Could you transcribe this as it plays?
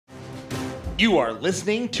You are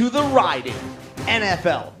listening to The Riding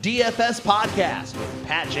NFL DFS Podcast with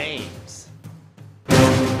Pat James.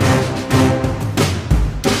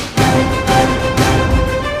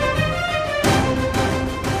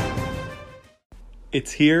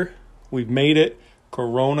 It's here. We've made it.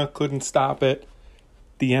 Corona couldn't stop it.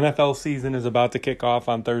 The NFL season is about to kick off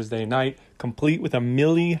on Thursday night, complete with a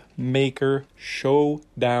Millie Maker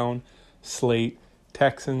showdown slate.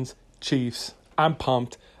 Texans, Chiefs. I'm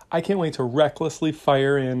pumped. I can't wait to recklessly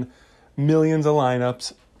fire in millions of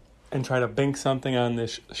lineups and try to bank something on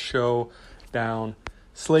this showdown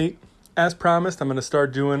slate. As promised, I'm going to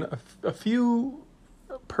start doing a few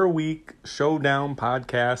per week showdown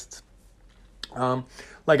podcasts.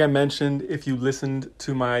 Like I mentioned, if you listened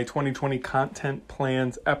to my 2020 content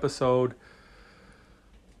plans episode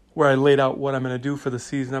where I laid out what I'm going to do for the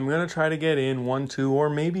season, I'm going to try to get in 1, 2, or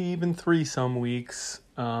maybe even 3 some weeks.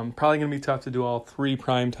 Probably going to be tough to do all 3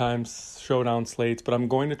 primetime showdown slates, but I'm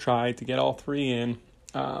going to try to get all 3 in.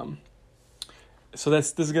 So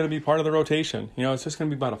this is going to be part of the rotation. You know, it's just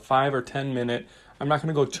going to be about a 5 or 10 minute. I'm not going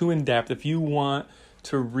to go too in depth. If you want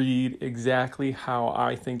to read exactly how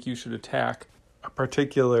I think you should attack a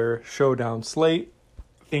particular showdown slate,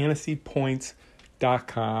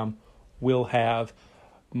 fantasypoints.com will have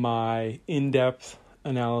my in-depth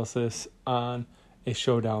analysis on a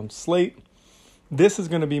showdown slate. This is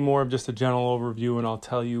going to be more of just a general overview, and I'll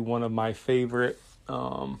tell you one of my favorite,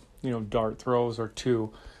 dart throws or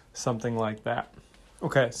 2, something like that.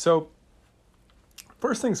 Okay, so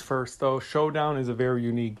first things first, though, Showdown is a very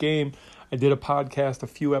unique game. I did a podcast a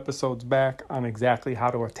few episodes back on exactly how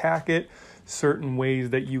to attack it, certain ways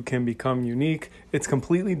that you can become unique. It's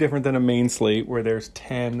completely different than a main slate where there's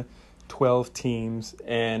 10, 12 teams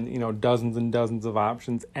and, dozens and dozens of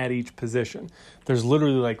options at each position. There's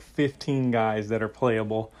literally like 15 guys that are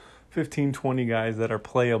playable, 15, 20 guys that are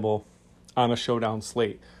playable on a showdown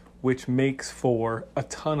slate, which makes for a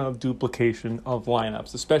ton of duplication of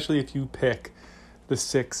lineups, especially if you pick the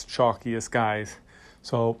 6 chalkiest guys.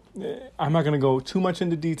 So I'm not going to go too much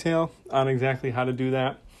into detail on exactly how to do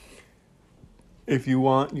that. If you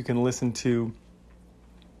want, you can listen to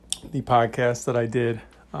the podcast that I did.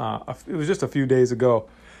 It was just a few days ago.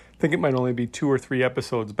 I think it might only be 2 or 3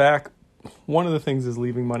 episodes back. One of the things is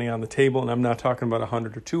leaving money on the table, and I'm not talking about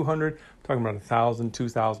 $100 or $200. I'm talking about $1,000,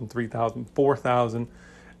 $2,000, $3,000,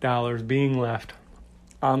 $4,000 being left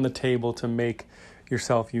on the table to make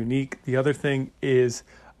yourself unique. The other thing is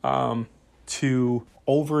to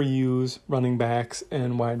overuse running backs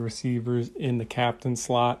and wide receivers in the captain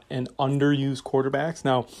slot and underuse quarterbacks.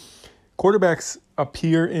 Now, quarterbacks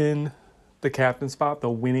appear in the captain spot, the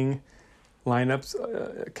winning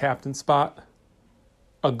lineups captain spot,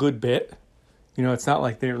 a good bit. It's not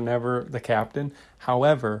like they're never the captain.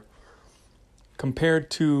 However, compared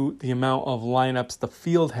to the amount of lineups the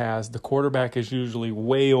field has, the quarterback is usually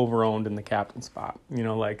way over-owned in the captain spot.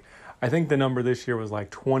 I think the number this year was like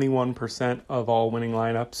 21% of all winning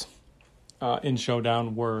lineups in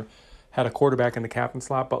Showdown had a quarterback in the captain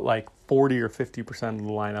slot, but like 40 or 50% of the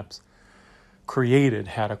lineups created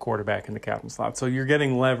had a quarterback in the captain slot. So you're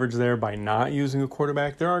getting leverage there by not using a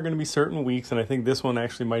quarterback. There are going to be certain weeks, and I think this one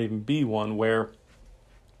actually might even be one where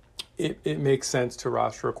it makes sense to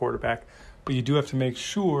roster a quarterback, but you do have to make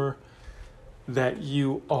sure that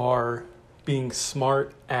you are being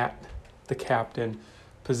smart at the captain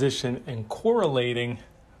position and correlating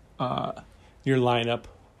your lineup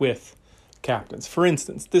with captains. For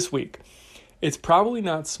instance, this week, it's probably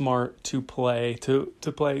not smart to play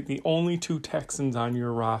the only 2 Texans on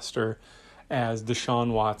your roster as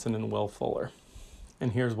Deshaun Watson and Will Fuller.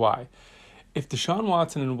 And here's why. If Deshaun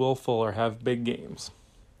Watson and Will Fuller have big games,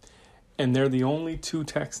 and they're the only 2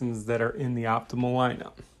 Texans that are in the optimal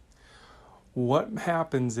lineup, what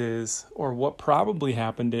happens is, or what probably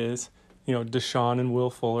happened is, Deshaun and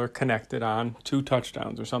Will Fuller connected on 2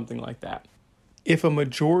 touchdowns or something like that. If a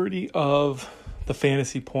majority of the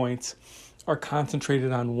fantasy points are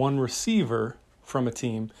concentrated on one receiver from a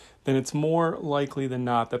team, then it's more likely than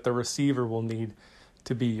not that the receiver will need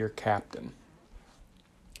to be your captain.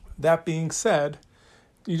 That being said,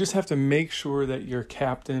 you just have to make sure that your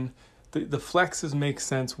captain, the flexes make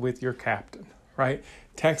sense with your captain, right?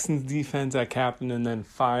 Texans defense at captain and then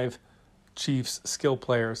 5 Chiefs skill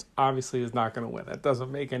players obviously is not going to win. That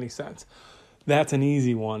doesn't make any sense. That's an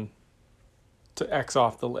easy one to X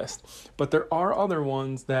off the list. But there are other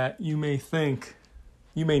ones that you may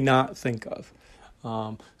not think of.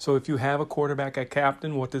 So if you have a quarterback at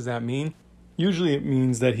captain, what does that mean? Usually it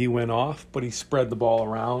means that he went off, but he spread the ball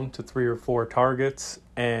around to 3 or 4 targets,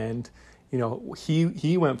 and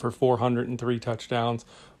he went for 403 touchdowns,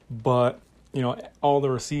 but all the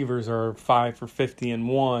receivers are 5 for 50 and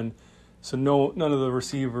 1. So none of the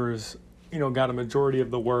receivers, got a majority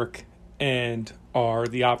of the work and are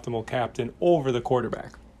the optimal captain over the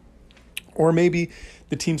quarterback. Or maybe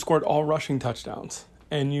the team scored all rushing touchdowns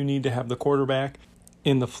and you need to have the quarterback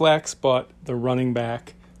in the flex, but the running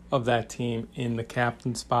back of that team in the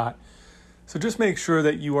captain spot. So just make sure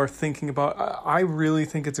that you are thinking about, I really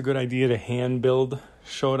think it's a good idea to hand build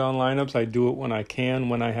Showdown lineups. I do it when I can,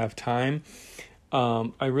 when I have time.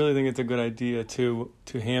 I really think it's a good idea to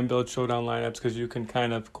hand build Showdown lineups because you can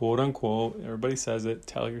kind of, quote unquote, everybody says it,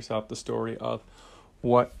 tell yourself the story of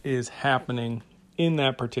what is happening in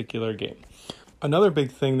that particular game. Another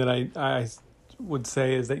big thing that I would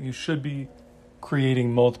say is that you should be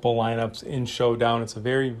creating multiple lineups in Showdown.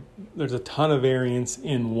 There's a ton of variance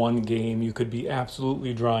in one game. You could be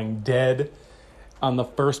absolutely drawing dead on the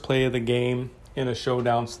first play of the game in a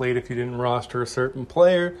Showdown slate if you didn't roster a certain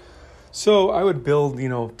player. So I would build,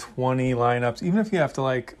 20 lineups, even if you have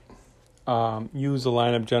to use a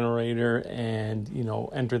lineup generator and,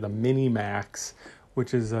 enter the mini max,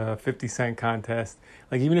 which is a 50-cent contest.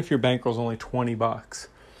 Like even if your bankroll's only $20,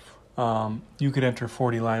 you could enter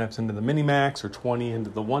 40 lineups into the mini max or 20 into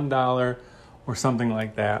the $1 or something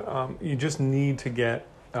like that. You just need to get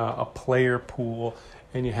a player pool,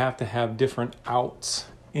 and you have to have different outs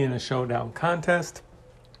in a Showdown contest.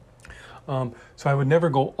 So I would never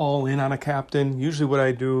go all in on a captain. Usually what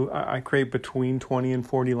I do, I create between 20 and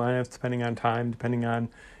 40 lineups, depending on time, depending on,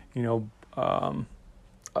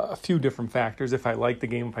 a few different factors. If I like the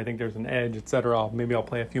game, if I think there's an edge, etc., maybe I'll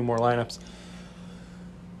play a few more lineups.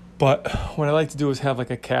 But what I like to do is have a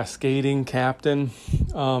cascading captain.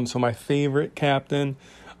 So my favorite captain,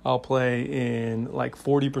 I'll play in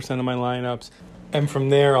 40% of my lineups. And from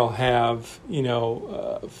there, I'll have,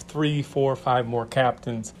 3, 4, 5 more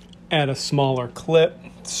captains at a smaller clip.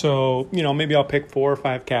 So, maybe I'll pick 4 or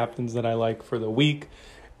 5 captains that I like for the week,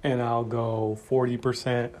 and I'll go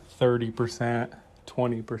 40%, 30%,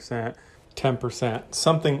 20%, 10%,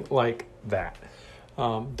 something like that.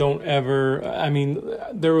 There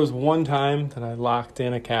was one time that I locked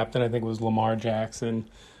in a captain, I think it was Lamar Jackson,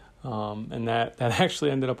 and that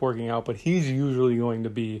actually ended up working out, but he's usually going to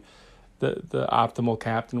be the optimal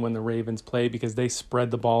captain when the Ravens play because they spread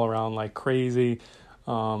the ball around like crazy.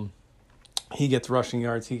 He gets rushing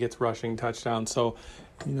yards, he gets rushing touchdowns. So,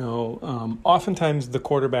 oftentimes the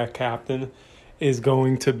quarterback captain is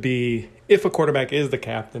going to be, if a quarterback is the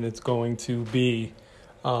captain, it's going to be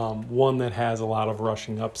one that has a lot of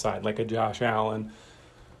rushing upside, like a Josh Allen,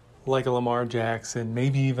 like a Lamar Jackson,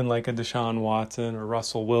 maybe even like a Deshaun Watson or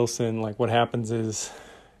Russell Wilson. Like what happens is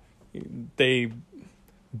they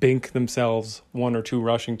bink themselves 1 or 2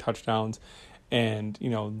 rushing touchdowns, and,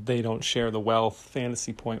 they don't share the wealth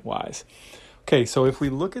fantasy point wise. Okay, so if we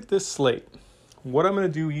look at this slate, what I'm going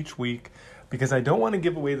to do each week, because I don't want to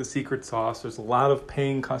give away the secret sauce. There's a lot of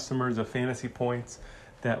paying customers of fantasy points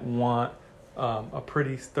that want a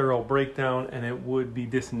pretty thorough breakdown, and it would be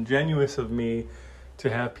disingenuous of me to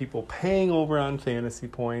have people paying over on fantasy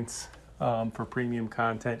points for premium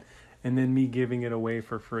content and then me giving it away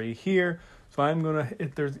for free here. So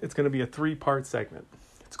it's going to be a 3-part segment.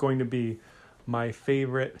 It's going to be my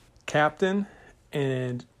favorite captain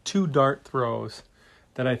and 2 dart throws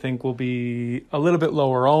that I think will be a little bit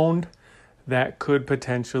lower owned that could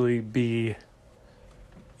potentially be,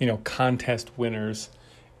 contest winners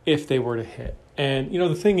if they were to hit. And,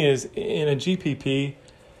 the thing is, in a GPP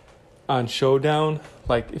on Showdown,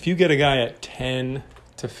 if you get a guy at 10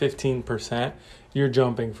 to 15%, you're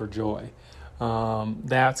jumping for joy.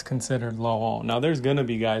 That's considered low owned. Now, there's going to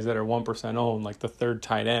be guys that are 1% owned, like the third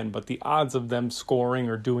tight end, but the odds of them scoring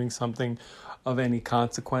or doing something of any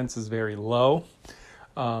consequence is very low.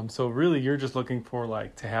 So really, you're just looking for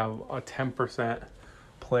to have a 10%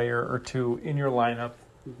 player or 2 in your lineup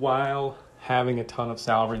while having a ton of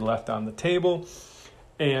salary left on the table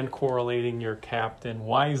and correlating your captain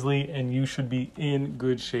wisely, and you should be in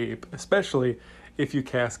good shape, especially if you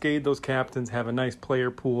cascade those captains, have a nice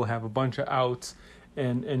player pool, have a bunch of outs,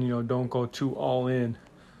 and don't go too all in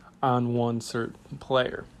on one certain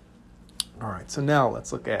player. All right, so now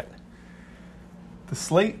let's look at the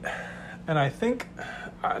slate, and I think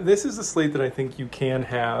this is a slate that I think you can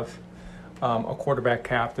have a quarterback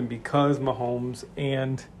captain because Mahomes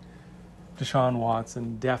and Deshaun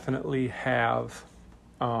Watson definitely have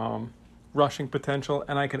rushing potential,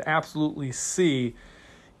 and I could absolutely see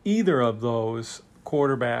either of those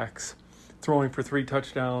quarterbacks throwing for 3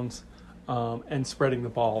 touchdowns and spreading the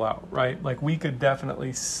ball out, right? We could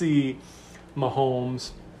definitely see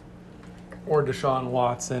Mahomes or Deshaun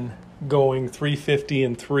Watson going 350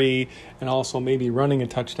 and 3 and also maybe running a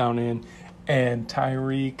touchdown in and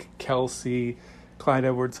Tyreek, Kelsey, Clyde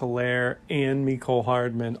Edwards-Helaire, and Mecole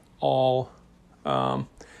Hardman all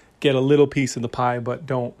get a little piece of the pie, but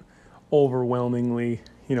don't overwhelmingly,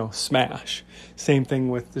 smash. Same thing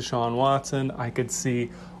with Deshaun Watson. I could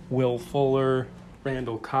see Will Fuller,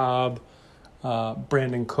 Randall Cobb,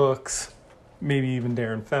 Brandon Cooks, maybe even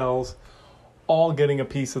Darren Fells, all getting a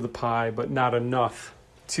piece of the pie, but not enough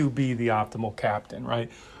to be the optimal captain,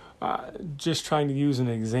 right? Just trying to use an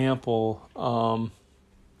example, a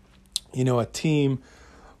team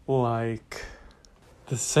like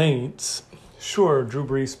the Saints, sure, Drew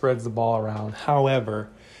Brees spreads the ball around. However,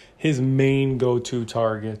 his main go-to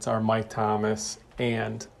targets are Mike Thomas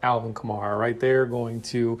and Alvin Kamara, right? They're going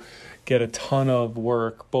to get a ton of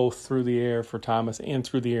work both through the air for Thomas and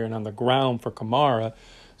through the air and on the ground for Kamara.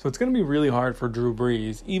 So it's going to be really hard for Drew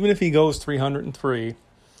Brees, even if he goes 303,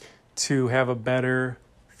 to have a better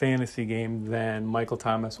fantasy game than Michael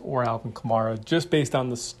Thomas or Alvin Kamara, just based on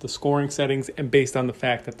the scoring settings and based on the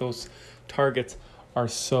fact that those targets are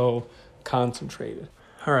so concentrated.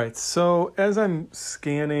 All right, so as I'm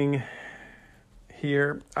scanning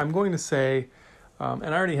here, I'm going to say, and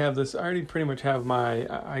I already have this, I already pretty much have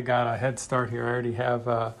I got a head start here. I already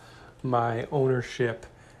have my ownership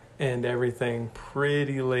and everything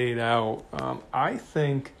pretty laid out. I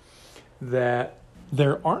think that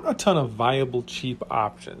there aren't a ton of viable cheap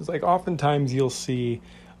options. Like oftentimes you'll see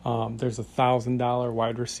there's $1,000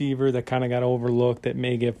 wide receiver that kind of got overlooked that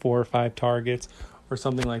may get 4 or 5 targets or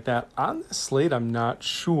something like that. On this slate, I'm not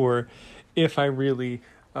sure if I really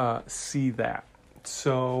see that.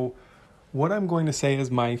 So what I'm going to say is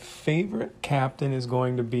my favorite captain is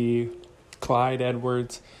going to be Clyde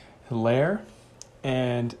Edwards-Helaire.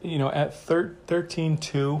 And, at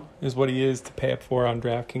 13.2 is what he is to pay up for on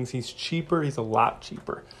DraftKings. He's cheaper. He's a lot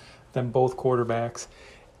cheaper than both quarterbacks.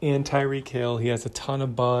 And Tyreek Hill, he has a ton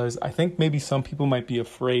of buzz. I think maybe some people might be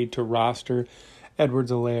afraid to roster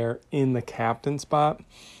Edwards-Helaire in the captain spot.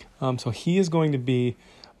 So he is going to be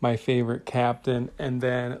my favorite captain. And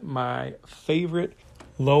then my favorite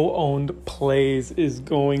low-owned plays is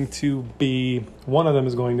going to be, one of them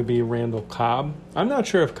is going to be Randall Cobb. I'm not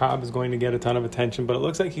sure if Cobb is going to get a ton of attention, but it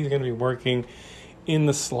looks like he's going to be working in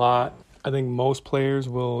the slot. I think most players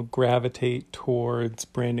will gravitate towards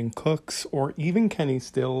Brandon Cooks or even Kenny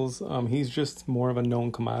Stills. He's just more of a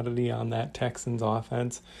known commodity on that Texans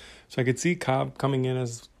offense. So I could see Cobb coming in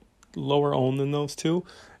as lower owned than those two,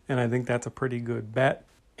 and I think that's a pretty good bet.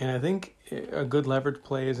 And I think a good leverage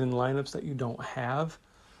play is in lineups that you don't have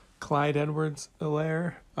Clyde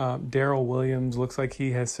Edwards-Helaire. Darrell Williams looks like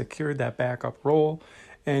he has secured that backup role.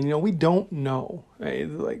 And, we don't know.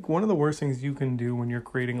 Like, one of the worst things you can do when you're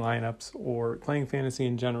creating lineups or playing fantasy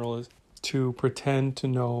in general is to pretend to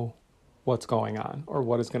know what's going on or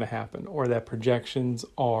what is going to happen or that projections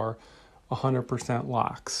are 100%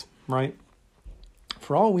 locks, right?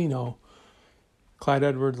 For all we know, Clyde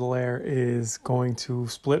Edwards-Helaire is going to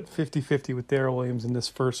split 50-50 with Darrell Williams in this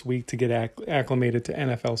first week to get acclimated to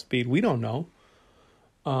NFL speed. We don't know.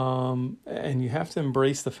 And you have to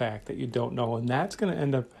embrace the fact that you don't know. And that's going to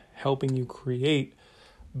end up helping you create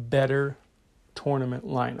better tournament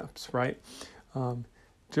lineups, right?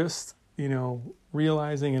 Just,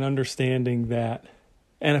 realizing and understanding that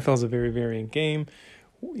NFL is a very variant game.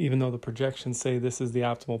 Even though the projections say this is the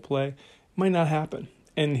optimal play, it might not happen.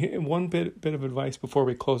 And one bit of advice before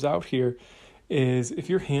we close out here is if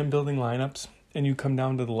you're hand building lineups and you come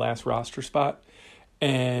down to the last roster spot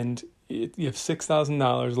and you have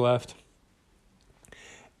 $6,000 left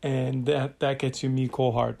and that gets you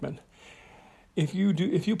Mecole Hardman. If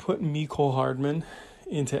you put Mecole Hardman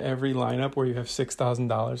into every lineup where you have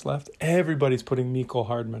 $6,000 left, everybody's putting Mecole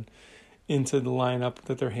Hardman into the lineup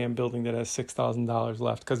that they're hand building that has $6,000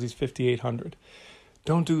 left because he's $5,800.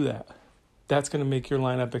 Don't do that. That's going to make your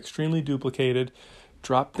lineup extremely duplicated.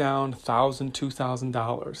 Drop down $1,000,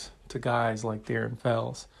 $2,000 to guys like Darren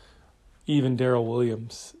Fells, even Darrell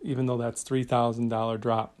Williams, even though that's $3,000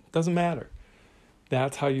 drop. Doesn't matter.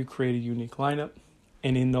 That's how you create a unique lineup.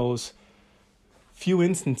 And in those few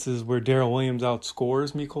instances where Darrell Williams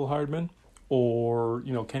outscores Mecole Hardman, or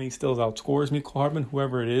Kenny Stills outscores Mecole Hardman,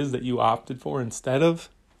 whoever it is that you opted for instead of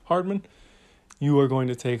Hardman, you are going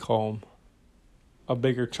to take home a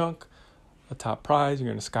bigger chunk, a top prize. You're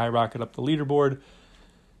going to skyrocket up the leaderboard.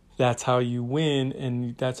 That's how you win,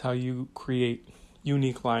 and that's how you create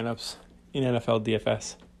unique lineups in NFL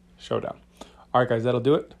DFS Showdown. All right, guys, that'll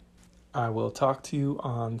do it. I will talk to you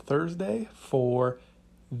on Thursday for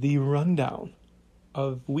the rundown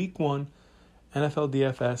of Week 1 NFL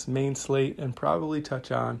DFS main slate and probably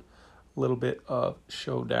touch on a little bit of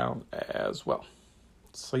Showdown as well.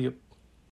 See you.